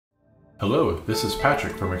Hello, this is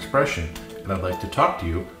Patrick from XPression, and I'd like to talk to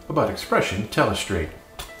you about XPression Telestrate.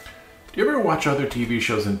 Do you ever watch other TV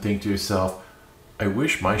shows and think to yourself, I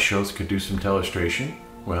wish my shows could do some telestration?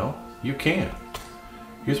 Well, you can.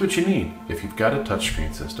 Here's what you need. If you've got a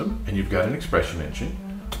touchscreen system and you've got an XPression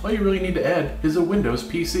engine, all you really need to add is a Windows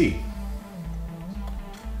PC.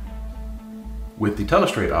 With the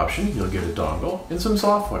Telestrate option, you'll get a dongle and some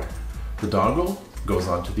software. The dongle goes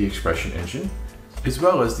onto the XPression engine, as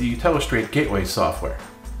well as the Telestrate Gateway software.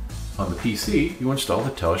 On the PC, you install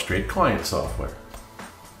the Telestrate client software.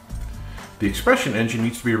 The XPression engine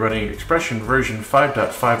needs to be running XPression version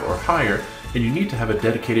 5.5 or higher, and you need to have a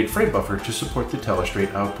dedicated frame buffer to support the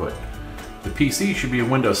Telestrate output. The PC should be a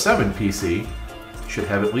Windows 7 PC, should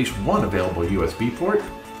have at least one available USB port,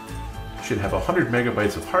 should have 100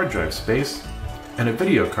 megabytes of hard drive space, and a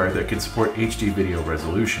video card that can support HD video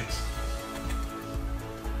resolutions.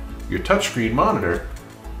 Your touchscreen monitor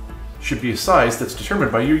should be a size that's determined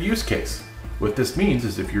by your use case. What this means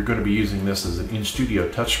is if you're going to be using this as an in-studio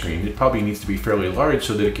touchscreen, it probably needs to be fairly large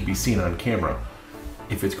so that it can be seen on camera.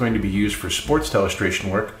 If it's going to be used for sports telestration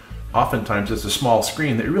work, oftentimes it's a small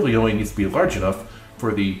screen that really only needs to be large enough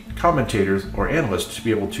for the commentators or analysts to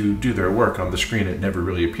be able to do their work on the screen. It never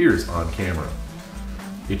really appears on camera.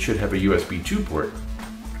 It should have a USB 2 port.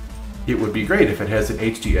 It would be great if it has an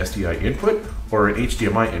HD SDI input or an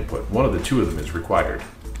HDMI input. One of the two of them is required.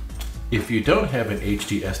 If you don't have an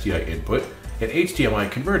HD SDI input, an HDMI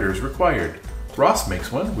converter is required. Ross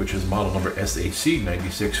makes one, which is model number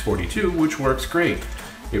SHC9642, which works great.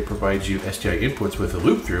 It provides you SDI inputs with a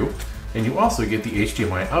loop through, and you also get the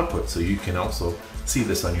HDMI output, so you can also see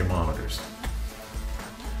this on your monitors.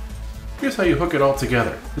 Here's how you hook it all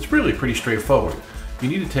together. It's really pretty straightforward. You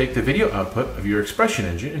need to take the video output of your XPression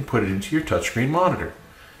engine and put it into your touchscreen monitor.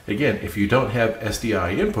 Again, if you don't have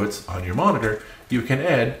SDI inputs on your monitor, you can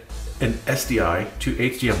add an SDI to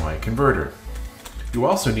HDMI converter. You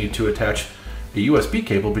also need to attach a USB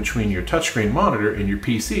cable between your touchscreen monitor and your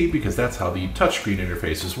PC because that's how the touchscreen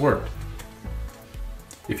interfaces work.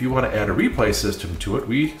 If you want to add a replay system to it,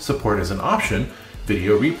 we support as an option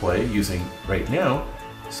video replay using, right now,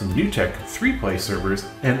 some NewTek 3-play servers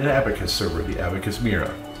and an Abacus server, the Abacus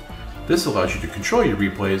Mira. This allows you to control your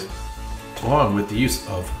replays along with the use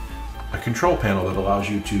of a control panel that allows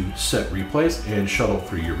you to set replays and shuttle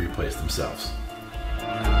through your replays themselves.